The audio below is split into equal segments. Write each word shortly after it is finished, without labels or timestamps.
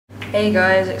Hey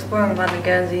guys, Exploring Abandoned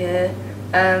Guernsey here.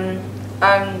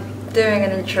 I'm doing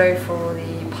an intro for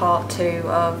the part 2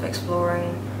 of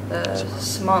exploring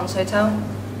the Martin's Hotel.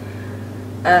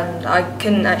 And I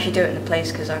couldn't actually do it in the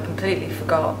place because I completely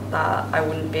forgot that I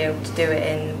wouldn't be able to do it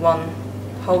in one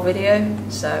whole video,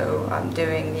 so I'm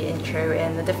doing the intro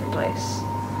in a different place.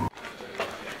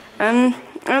 I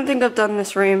don't think I've done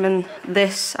this room in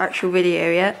this actual video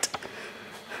yet,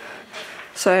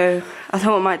 so I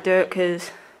thought I might do it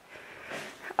because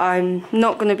I'm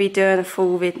not going to be doing a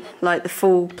full the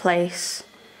full place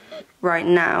right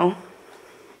now,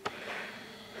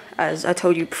 as I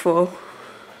told you before.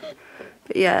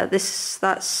 But yeah, that's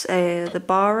the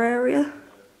bar area,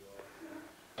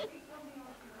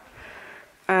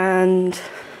 and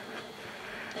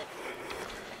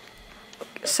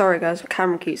sorry guys, the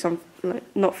camera keeps on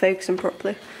not focusing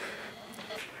properly.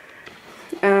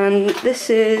 And this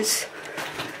is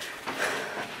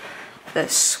the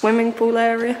swimming pool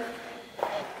area.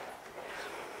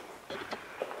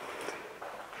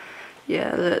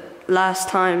 Yeah, the last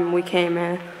time we came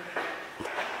here,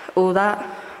 all that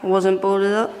wasn't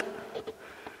boarded up.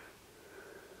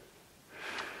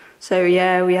 So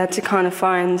yeah, we had to kind of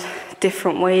find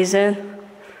different ways in.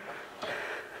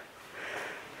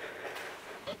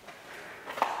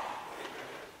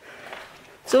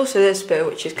 There's also this bit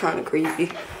which is kind of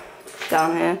creepy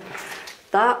down here.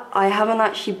 That, I haven't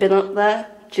actually been up there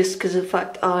just because of the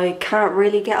fact I can't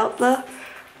really get up there.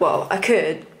 Well, I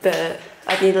could, but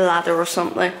I'd need a ladder or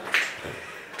something.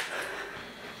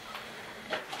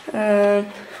 This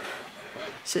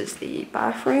is the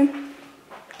bathroom.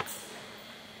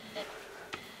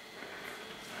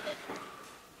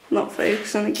 Not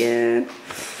focusing again.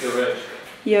 You're rich.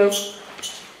 Yo.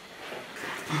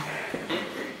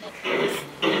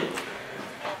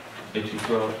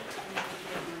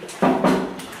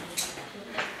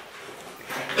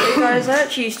 Guys, I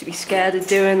actually used to be scared of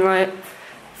doing like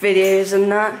videos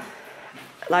and that,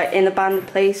 like in abandoned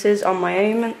places on my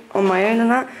own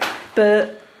and that.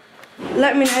 But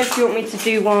let me know if you want me to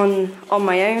do one on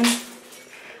my own,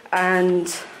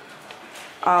 and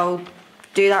I'll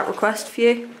do that request for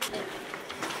you.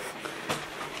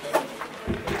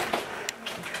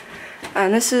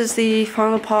 And this is the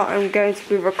final part I'm going to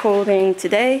be recording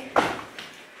today.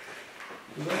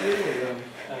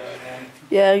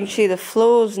 Yeah, you can see the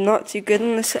floor's not too good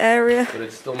in this area. But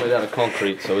it's still made out of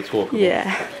concrete, so it's walkable.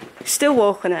 Yeah, still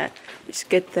walking it, which is a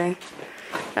good thing.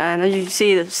 And as you can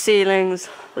see, the ceiling's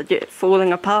legit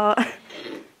falling apart.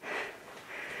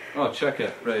 Oh, check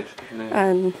it, right.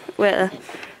 And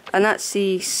that's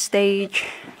the stage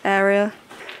area.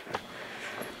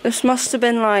 This must have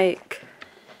been like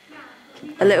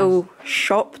a little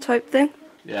shop type thing.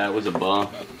 Yeah, it was a bar.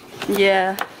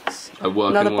 Yeah,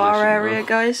 another bar area,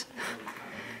 guys.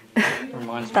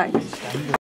 Thanks.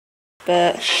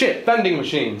 But shit, vending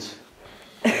machines.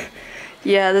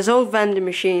 yeah, there's old vending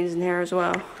machines in here as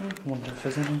well.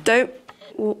 Don't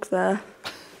walk there.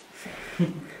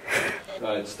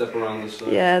 Right, step around this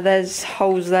side. Yeah, there's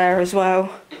holes there as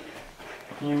well.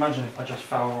 Can you imagine if I just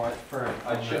fell right through?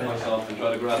 I'd shit myself and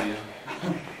try to grab you.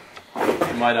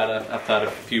 You might have to add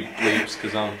a few bleeps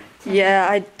because I'm... Yeah,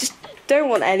 I just don't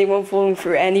want anyone falling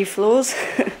through any floors.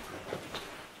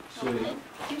 Sweet.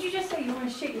 Did you just say you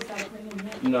want to shit yourself?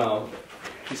 No.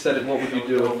 She said, what would you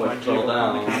do if I fell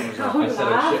down? I said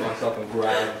I'd shit myself and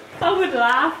grab. I would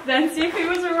laugh then, see if it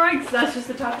was alright, because that's just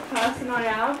the type of person I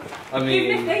am. I mean...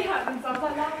 Even if they hurt themselves,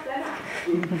 I laugh then.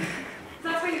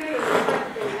 That's what you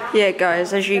do. Yeah,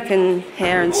 guys, as you can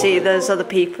hear and see, there's other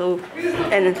people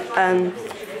in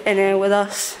here with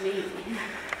us.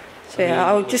 So yeah,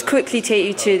 I'll just quickly take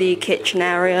you to the kitchen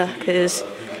area because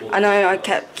I know I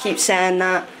keep saying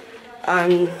that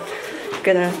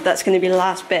that's gonna be the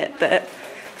last bit, but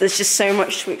there's just so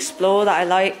much to explore that I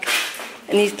like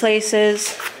in these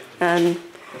places, and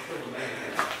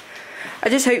I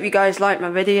just hope you guys like my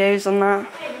videos on that.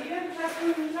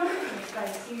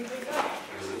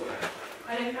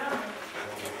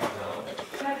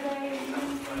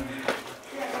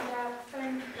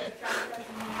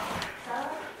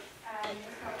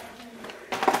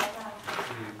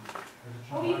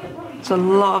 There's a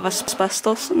lot of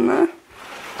asbestos in there.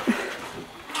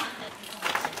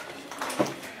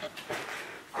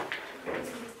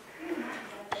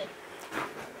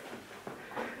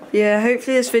 Yeah,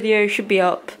 hopefully this video should be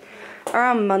up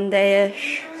around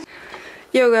Monday-ish.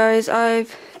 Yo guys,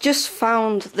 I've just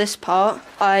found this part.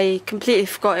 I completely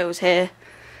forgot it was here.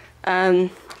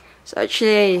 It's actually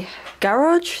a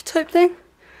garage type thing.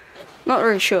 Not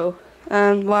really sure.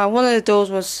 Well, one of the doors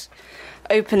was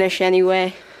openish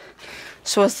anyway,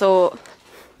 so I thought,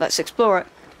 let's explore it.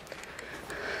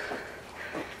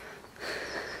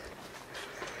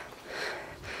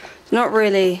 not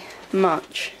really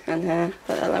much in here,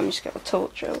 but let me just get a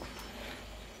torch out.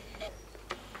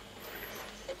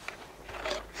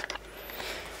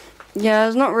 Yeah,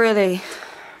 there's not really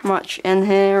much in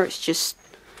here, it's just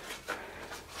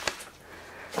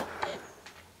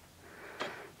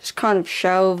kind of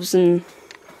shelves and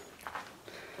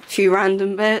a few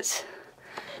random bits.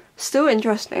 Still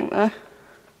interesting though.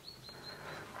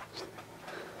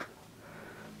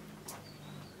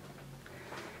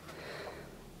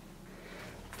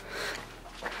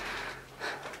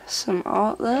 Some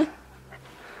art there.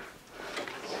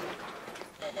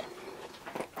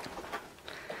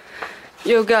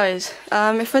 Yo guys,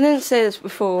 if I didn't say this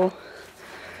before,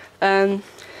 because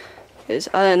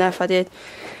I don't know if I did,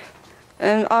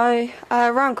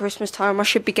 around Christmas time I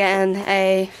should be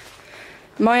getting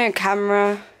my own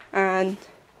camera, and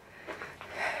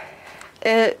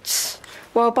it's,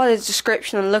 well, by the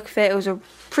description and look of it, it was a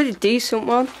pretty decent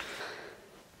one.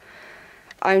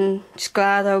 I'm just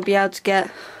glad I'll be able to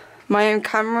get my own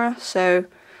camera, so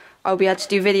I'll be able to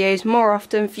do videos more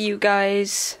often for you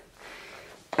guys,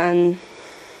 and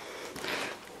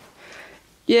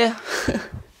yeah.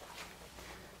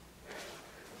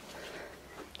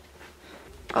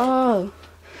 Oh,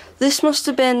 this must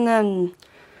have been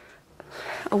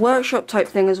a workshop type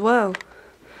thing as well.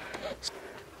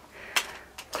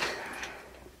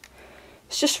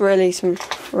 It's just really some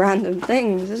random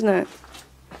things, isn't it?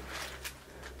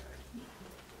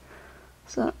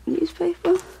 Is that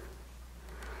newspaper?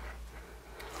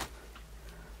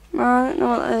 No, I don't know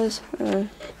what that is. I think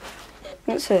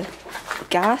it's a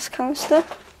gas canister,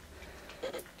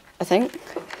 I think.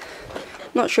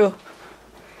 Not sure.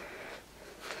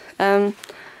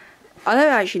 I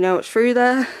don't actually know what's through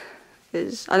there,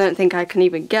 because I don't think I can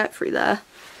even get through there.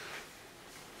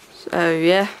 So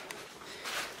yeah.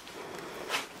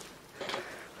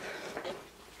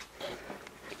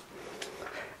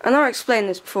 I know I explained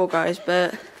this before, guys,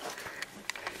 but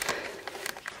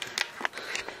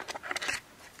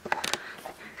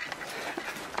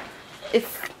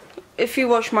if you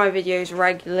watch my videos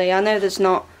regularly, I know there's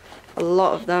not a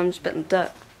lot of them. There's a bit of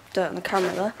dirt on the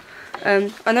camera there. I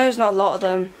know there's not a lot of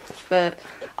them, but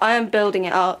I am building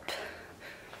it up.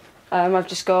 I am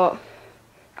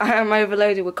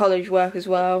overloaded with college work as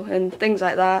well and things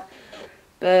like that,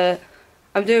 but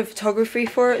I'm doing photography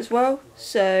for it as well,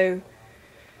 so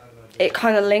it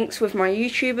kind of links with my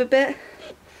YouTube a bit.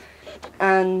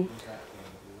 And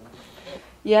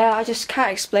yeah, I just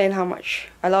can't explain how much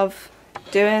I love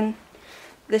doing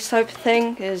this type of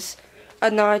thing, because I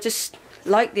don't know, I just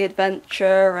like the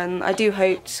adventure, and I do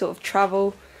hope to sort of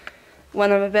travel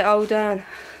when I'm a bit older and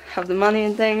have the money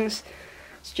and things.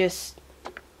 It's just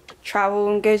travel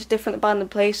and go to different abandoned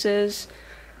places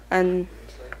and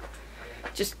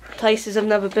just places I've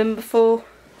never been before,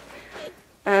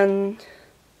 and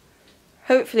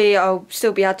hopefully I'll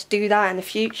still be able to do that in the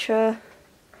future.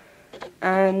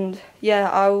 And yeah,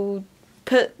 I'll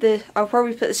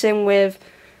probably put this in with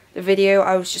the video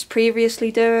I was just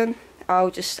previously doing.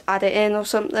 I'll just add it in or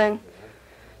something.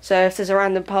 So if there's a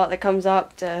random part that comes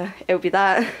up, it'll be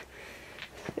that.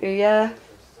 Yeah.